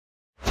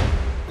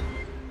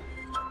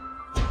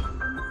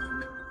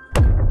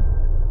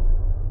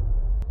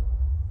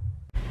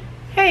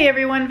Hey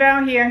everyone,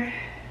 Val here.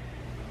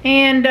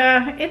 And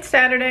it's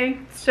Saturday,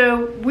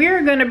 so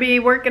we're going to be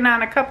working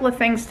on a couple of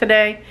things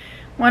today.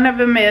 One of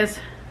them is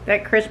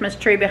that Christmas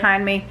tree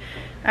behind me.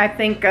 I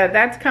think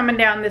that's coming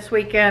down this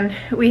weekend.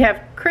 We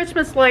have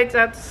Christmas lights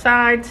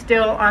outside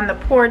still on the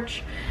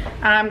porch.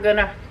 I'm going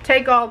to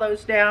take all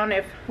those down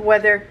if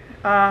weather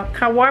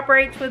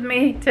cooperates with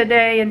me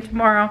today and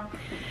tomorrow.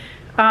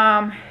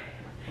 And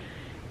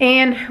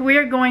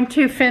we're going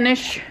to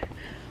finish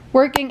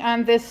working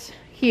on this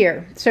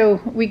here.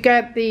 So we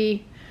got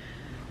the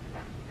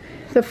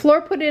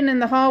floor put in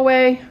the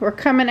hallway. We're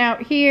coming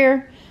out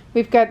here.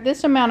 We've got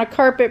this amount of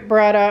carpet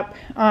brought up.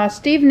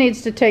 Steve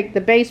needs to take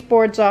the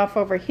baseboards off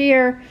over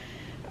here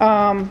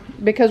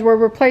because we're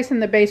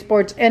replacing the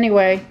baseboards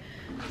anyway.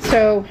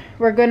 So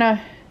we're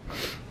gonna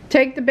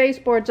take the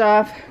baseboards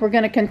off. We're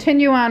gonna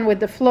continue on with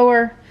the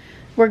floor.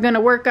 We're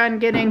gonna work on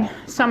getting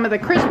some of the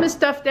Christmas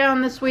stuff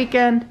down this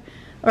weekend,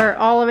 or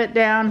all of it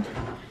down.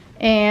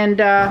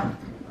 And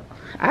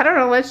I don't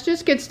know, let's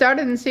just get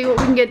started and see what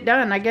we can get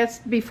done. I guess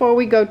before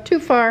we go too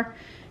far,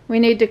 we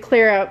need to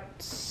clear out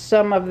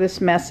some of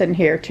this mess in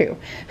here too.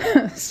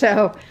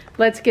 So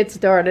let's get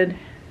started.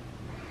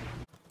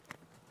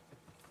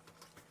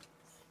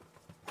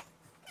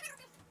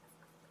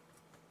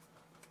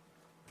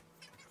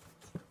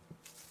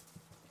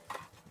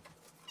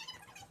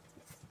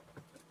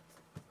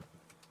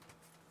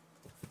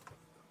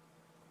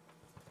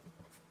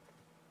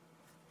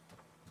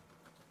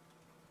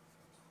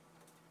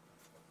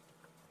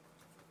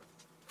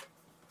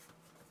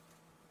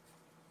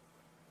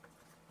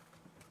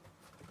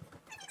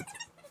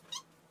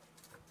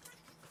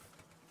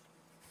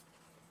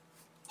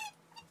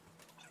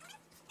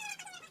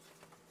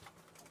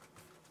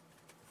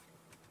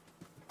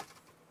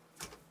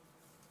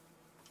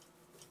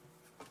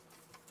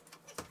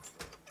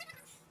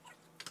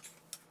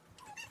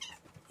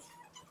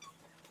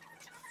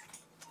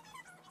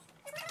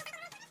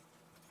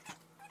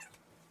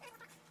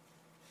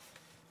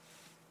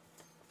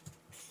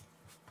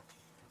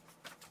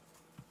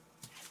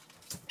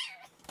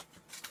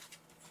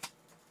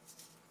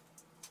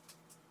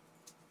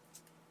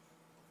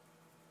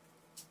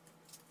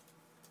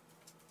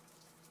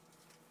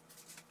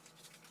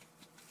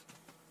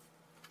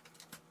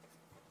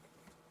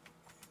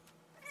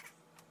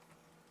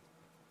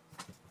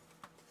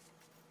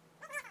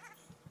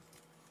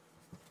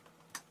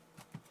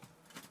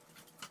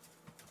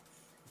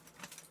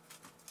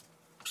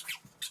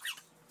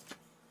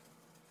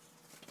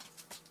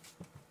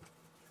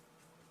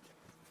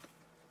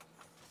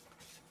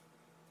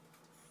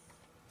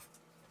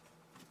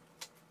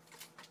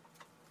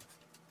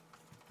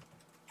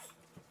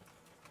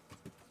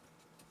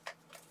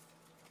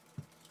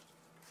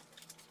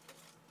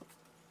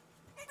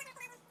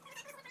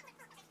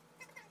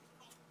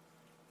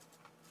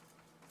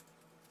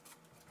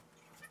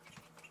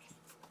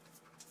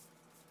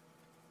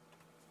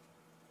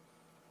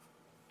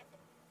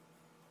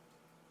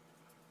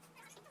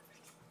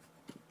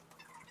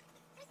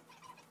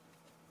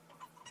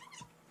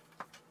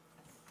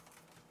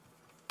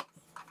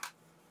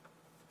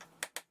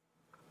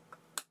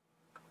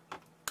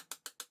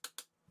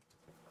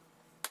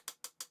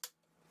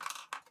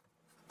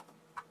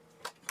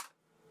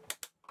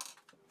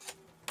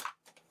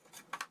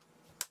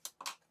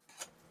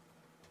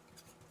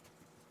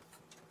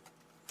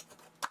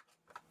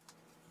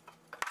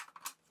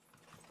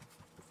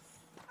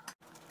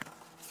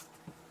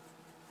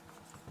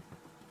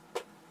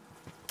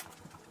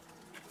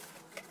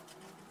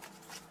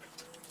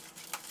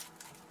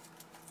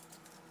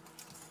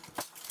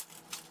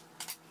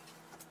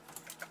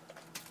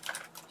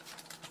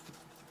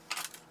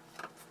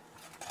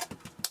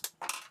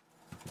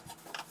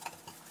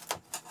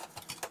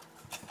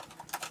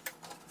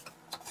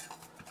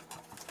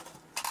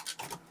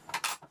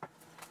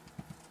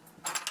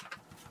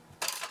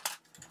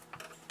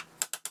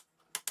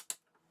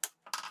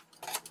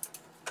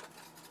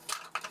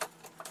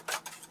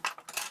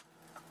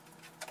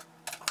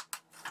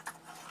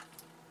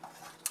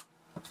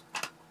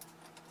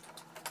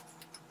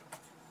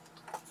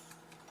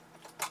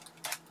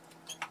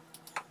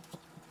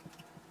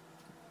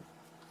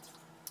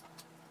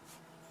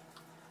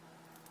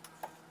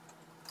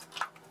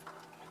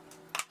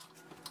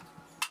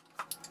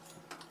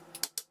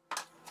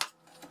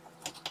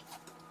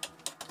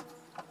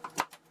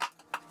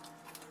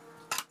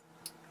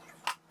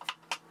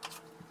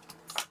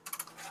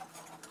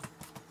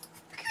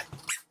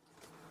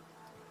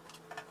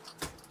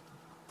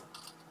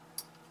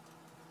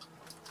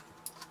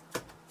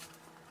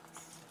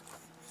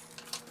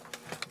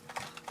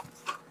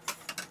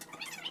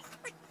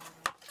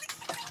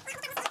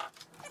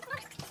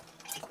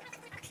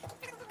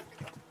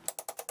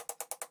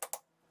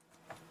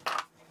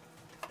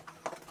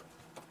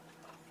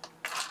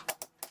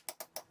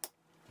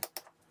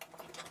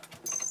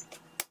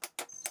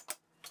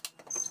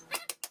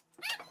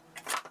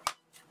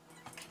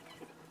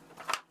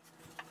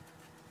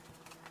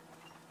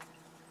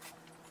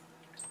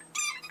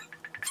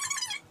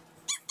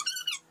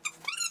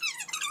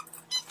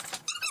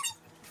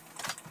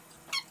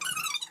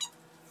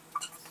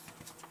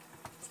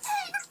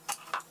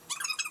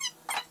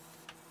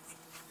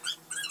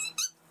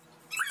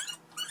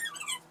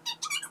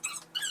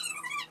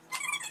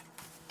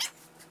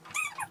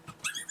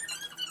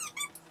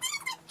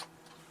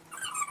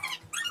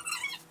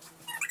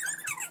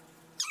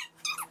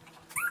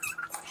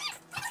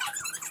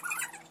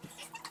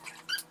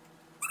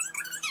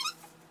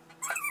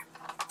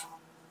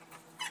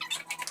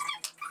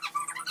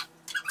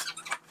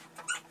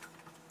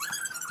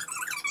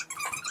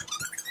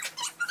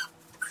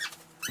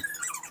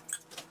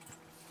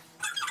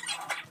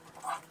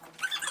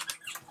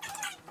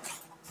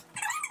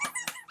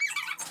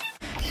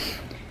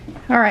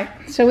 All right,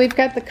 so we've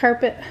got the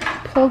carpet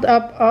pulled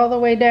up all the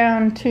way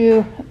down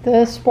to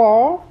this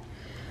wall.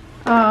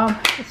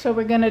 So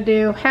we're gonna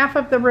do half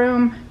of the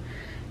room.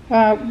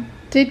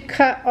 Did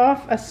cut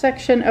off a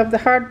section of the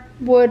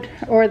hardwood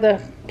or the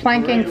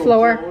planking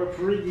floor.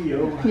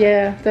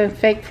 Yeah, the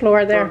fake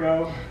floor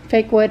there,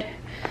 fake wood,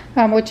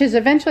 which is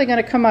eventually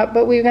gonna come up,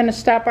 but we're gonna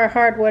stop our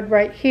hardwood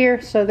right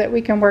here so that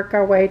we can work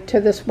our way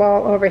to this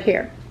wall over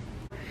here.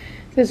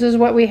 This is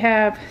what we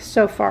have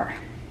so far.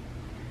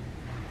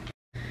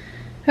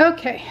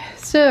 Okay,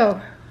 so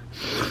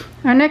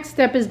our next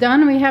step is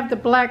done. We have the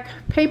black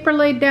paper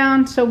laid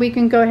down so we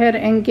can go ahead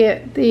and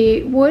get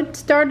the wood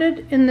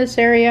started in this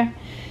area.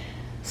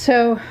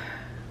 So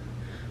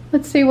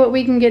let's see what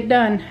we can get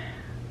done.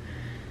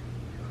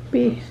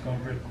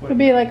 It'll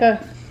be like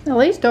at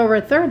least over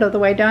a third of the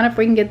way down if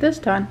we can get this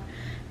done.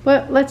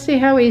 But let's see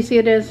how easy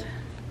it is.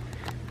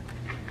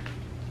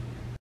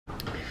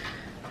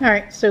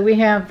 Alright, so we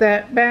have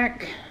that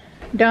back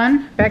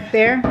done, back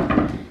there.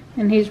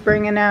 And he's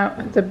bringing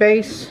out the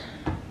base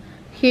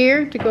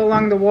here to go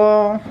along the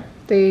wall.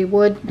 The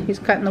wood, he's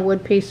cutting the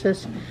wood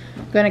pieces.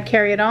 Going to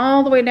carry it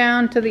all the way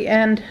down to the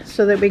end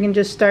so that we can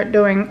just start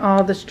doing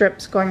all the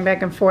strips going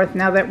back and forth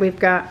now that we've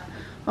got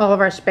all of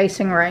our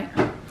spacing right.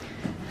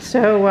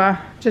 So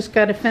just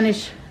got to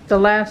finish the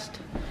last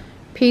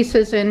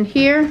pieces in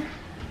here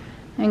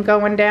and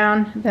going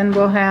down. Then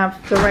we'll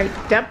have the right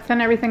depth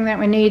and everything that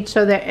we need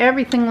so that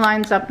everything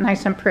lines up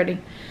nice and pretty.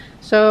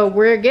 So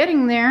we're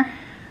getting there.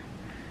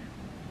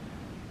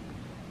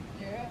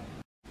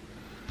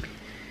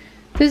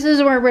 This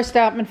is where we're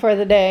stopping for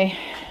the day.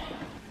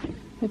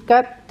 We've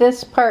got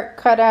this part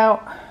cut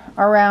out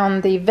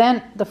around the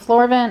vent, the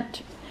floor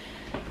vent.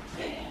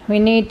 We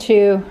need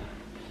to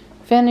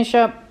finish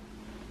up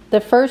the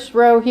first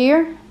row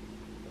here.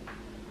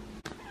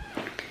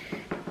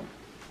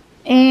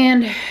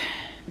 And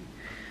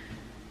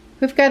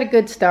we've got a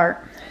good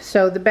start.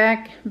 So the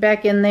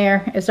back in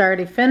there is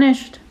already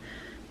finished.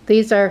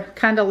 These are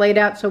kind of laid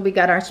out so we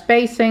got our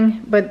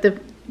spacing, but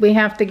we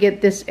have to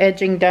get this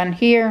edging done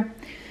here.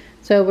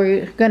 So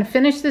we're going to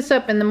finish this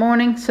up in the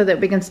morning so that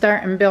we can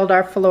start and build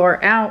our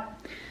floor out.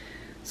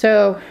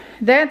 So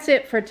that's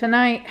it for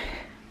tonight.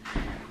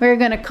 We're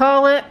going to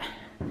call it.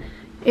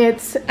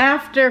 It's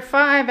after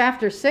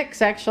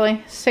 6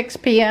 actually, 6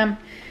 p.m.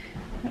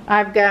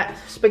 I've got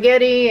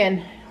spaghetti and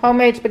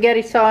homemade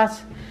spaghetti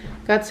sauce.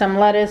 Got some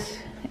lettuce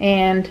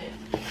and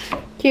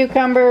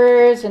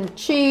cucumbers and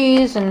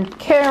cheese and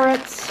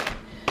carrots.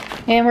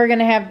 And we're going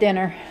to have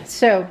dinner.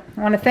 So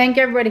I want to thank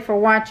everybody for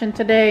watching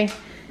today.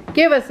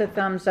 Give us a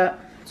thumbs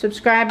up.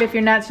 Subscribe if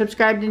you're not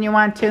subscribed and you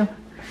want to.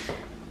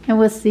 And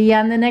we'll see you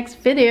on the next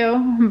video.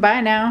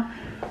 Bye now.